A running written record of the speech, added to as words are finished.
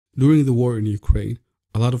During the war in Ukraine,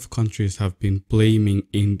 a lot of countries have been blaming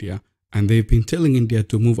India and they've been telling India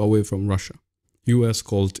to move away from Russia. US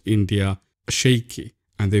called India shaky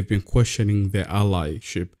and they've been questioning the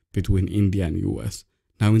allyship between India and US.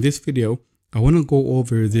 Now in this video, I want to go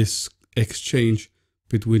over this exchange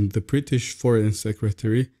between the British Foreign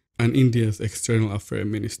Secretary and India's External Affairs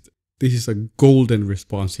Minister. This is a golden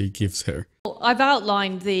response he gives here. I've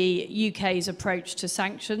outlined the UK's approach to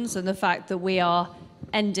sanctions and the fact that we are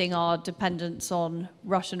ending our dependence on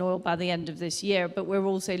Russian oil by the end of this year, but we're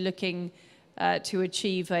also looking to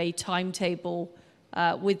achieve a timetable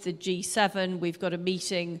with the G7. We've got a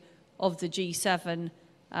meeting of the G7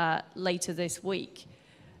 later this week.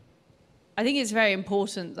 I think it's very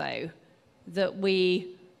important, though, that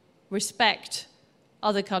we respect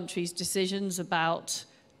other countries' decisions about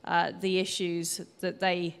the issues that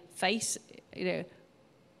they face. You know,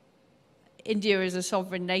 India is a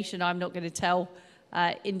sovereign nation. I'm not going to tell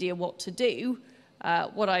India what to do.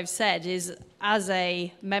 What I've said is, as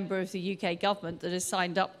a member of the UK government that has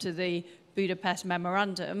signed up to the Budapest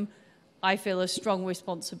Memorandum, I feel a strong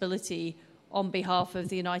responsibility on behalf of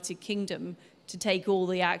the United Kingdom to take all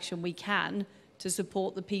the action we can to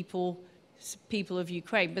support the people of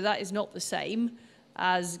Ukraine. But that is not the same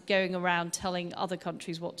as going around telling other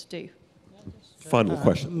countries what to do. Final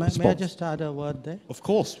question. May I just add a word there? Of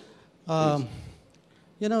course.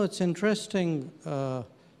 You know, it's interesting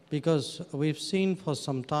because we've seen for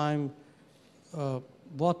some time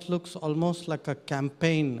what looks almost like a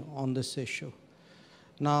campaign on this issue.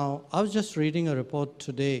 Now, I was just reading a report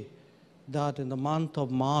today that in the month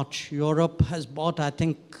of March, Europe has bought, I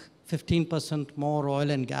think, 15% more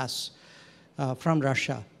oil and gas from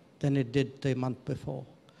Russia than it did the month before.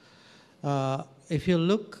 If you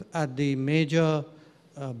look at the major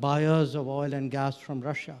buyers of oil and gas from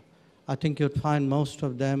Russia, I think you'd find most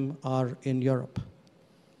of them are in Europe.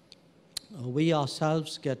 We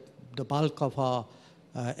ourselves get the bulk of our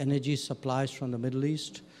energy supplies from the Middle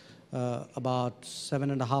East, about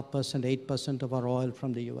 7.5%, 8% of our oil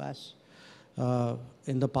from the US.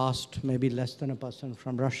 In the past, maybe less than 1%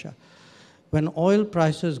 from Russia. When oil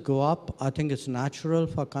prices go up, I think it's natural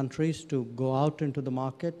for countries to go out into the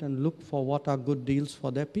market and look for what are good deals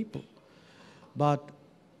for their people. But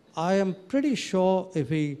I am pretty sure if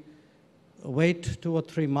we wait 2 or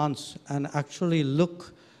 3 months and actually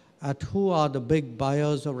look at who are the big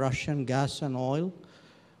buyers of Russian gas and oil,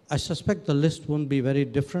 I suspect the list won't be very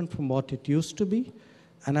different from what it used to be,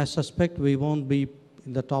 and I suspect we won't be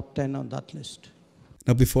in the top 10 on that list.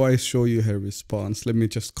 Now before I show you her response, let me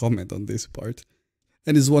just comment on this part.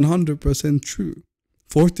 And it's 100% true.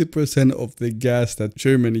 40% of the gas that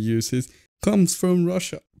Germany uses comes from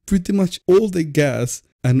Russia. Pretty much all the gas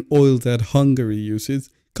and oil that Hungary uses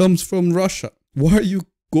comes from Russia. Why are you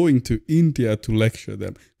going to India to lecture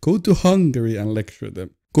them? Go to Hungary and lecture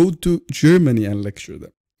them. Go to Germany and lecture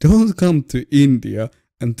them. Don't come to India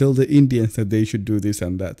and tell the Indians that they should do this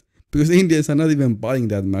and that. Because Indians are not even buying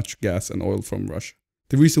that much gas and oil from Russia.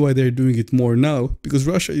 The reason why they're doing it more now, because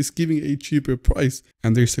Russia is giving a cheaper price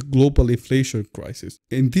and there's a global inflation crisis.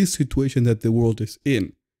 In this situation that the world is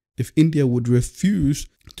in, if India would refuse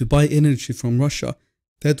to buy energy from Russia,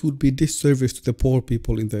 that would be disservice to the poor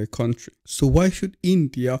people in their country. So why should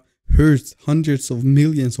India hurt hundreds of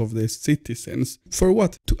millions of their citizens? For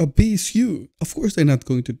what? To appease you? Of course they're not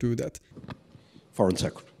going to do that. Foreign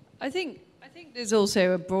Secretary. I think there's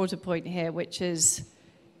also a broader point here, which is,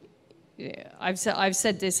 I've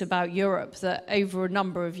said this about Europe, that over a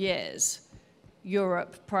number of years,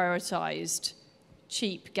 Europe prioritized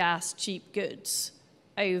cheap gas, cheap goods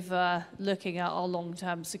over looking at our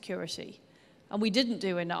long-term security. And we didn't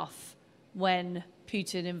do enough when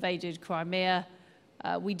Putin invaded Crimea.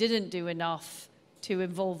 We didn't do enough to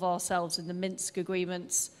involve ourselves in the Minsk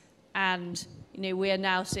agreements. And we are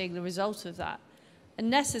now seeing the result of that. And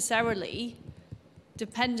necessarily,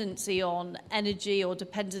 dependency on energy or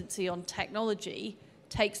dependency on technology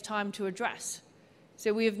takes time to address.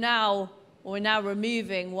 So we're now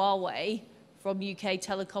removing Huawei from UK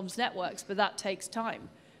telecoms networks, but that takes time.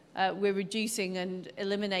 We're reducing and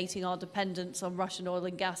eliminating our dependence on Russian oil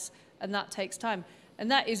and gas, and that takes time. And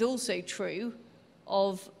that is also true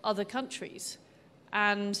of other countries.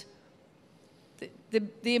 And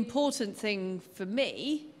the important thing for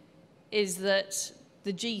me is that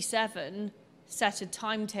the G7 set a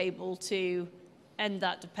timetable to end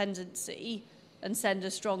that dependency and send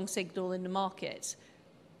a strong signal in the market.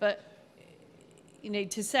 But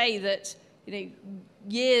to say that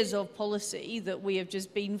years of policy that we have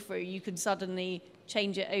just been through, you can suddenly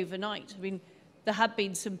change it overnight. I mean, there have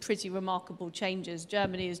been some pretty remarkable changes.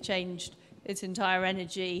 Germany has changed its entire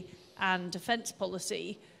energy and defense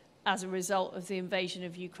policy. as a result of the invasion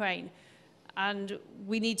of Ukraine. And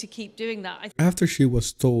we need to keep doing that. After she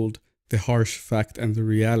was told the harsh fact and the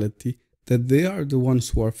reality that they are the ones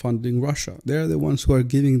who are funding Russia, they are the ones who are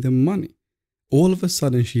giving them money, all of a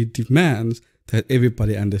sudden she demands that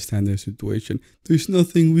everybody understand their situation. There's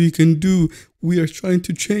nothing we can do. We are trying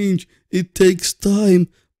to change. It takes time.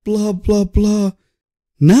 Blah, blah, blah.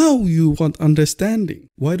 Now you want understanding.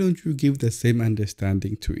 Why don't you give the same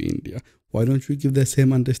understanding to India? Why don't you give the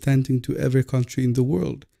same understanding to every country in the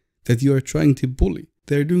world that you are trying to bully?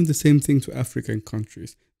 They're doing the same thing to African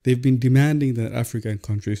countries. They've been demanding that African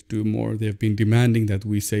countries do more. They've been demanding that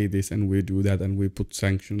we say this and we do that and we put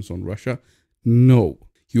sanctions on Russia. No,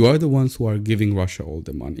 you are the ones who are giving Russia all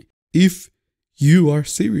the money. If you are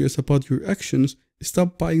serious about your actions,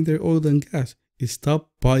 stop buying their oil and gas. Stop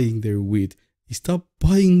buying their wheat. Stop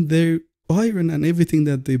buying their iron and everything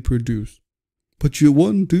that they produce. But you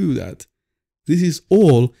won't do that. This is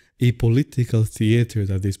all a political theater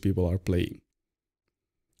that these people are playing.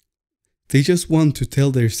 They just want to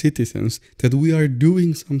tell their citizens that we are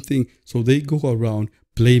doing something, so they go around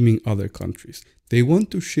blaming other countries. They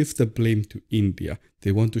want to shift the blame to India.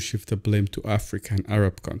 They want to shift the blame to Africa and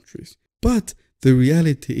Arab countries. But the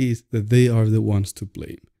reality is that they are the ones to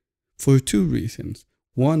blame. For two reasons.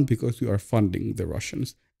 One, because you are funding the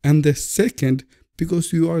Russians. And the second,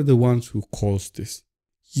 because you are the ones who caused this.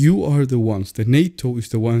 You are the ones. The NATO is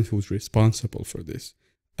the one who's responsible for this.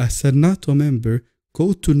 As a NATO member,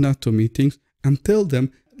 go to NATO meetings and tell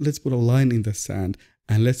them, let's put a line in the sand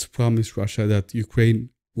and let's promise Russia that Ukraine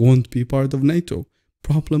won't be part of NATO.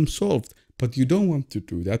 Problem solved. But you don't want to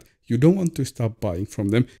do that. You don't want to stop buying from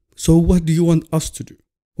them. So what do you want us to do?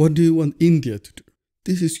 What do you want India to do?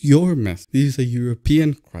 This is your mess. This is a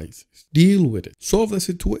European crisis. Deal with it. Solve the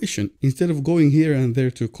situation instead of going here and there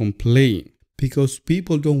to complain. Because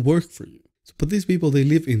people don't work for you. But these people, they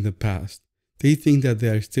live in the past. They think that they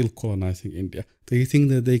are still colonizing India. They think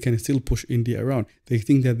that they can still push India around. They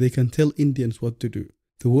think that they can tell Indians what to do.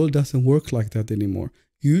 The world doesn't work like that anymore.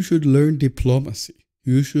 You should learn diplomacy.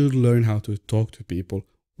 You should learn how to talk to people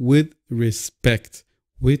with respect,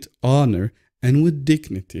 with honor, and with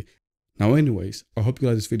dignity. Now anyways, I hope you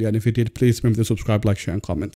liked this video, and if you did, please remember to subscribe, like, share, and comment.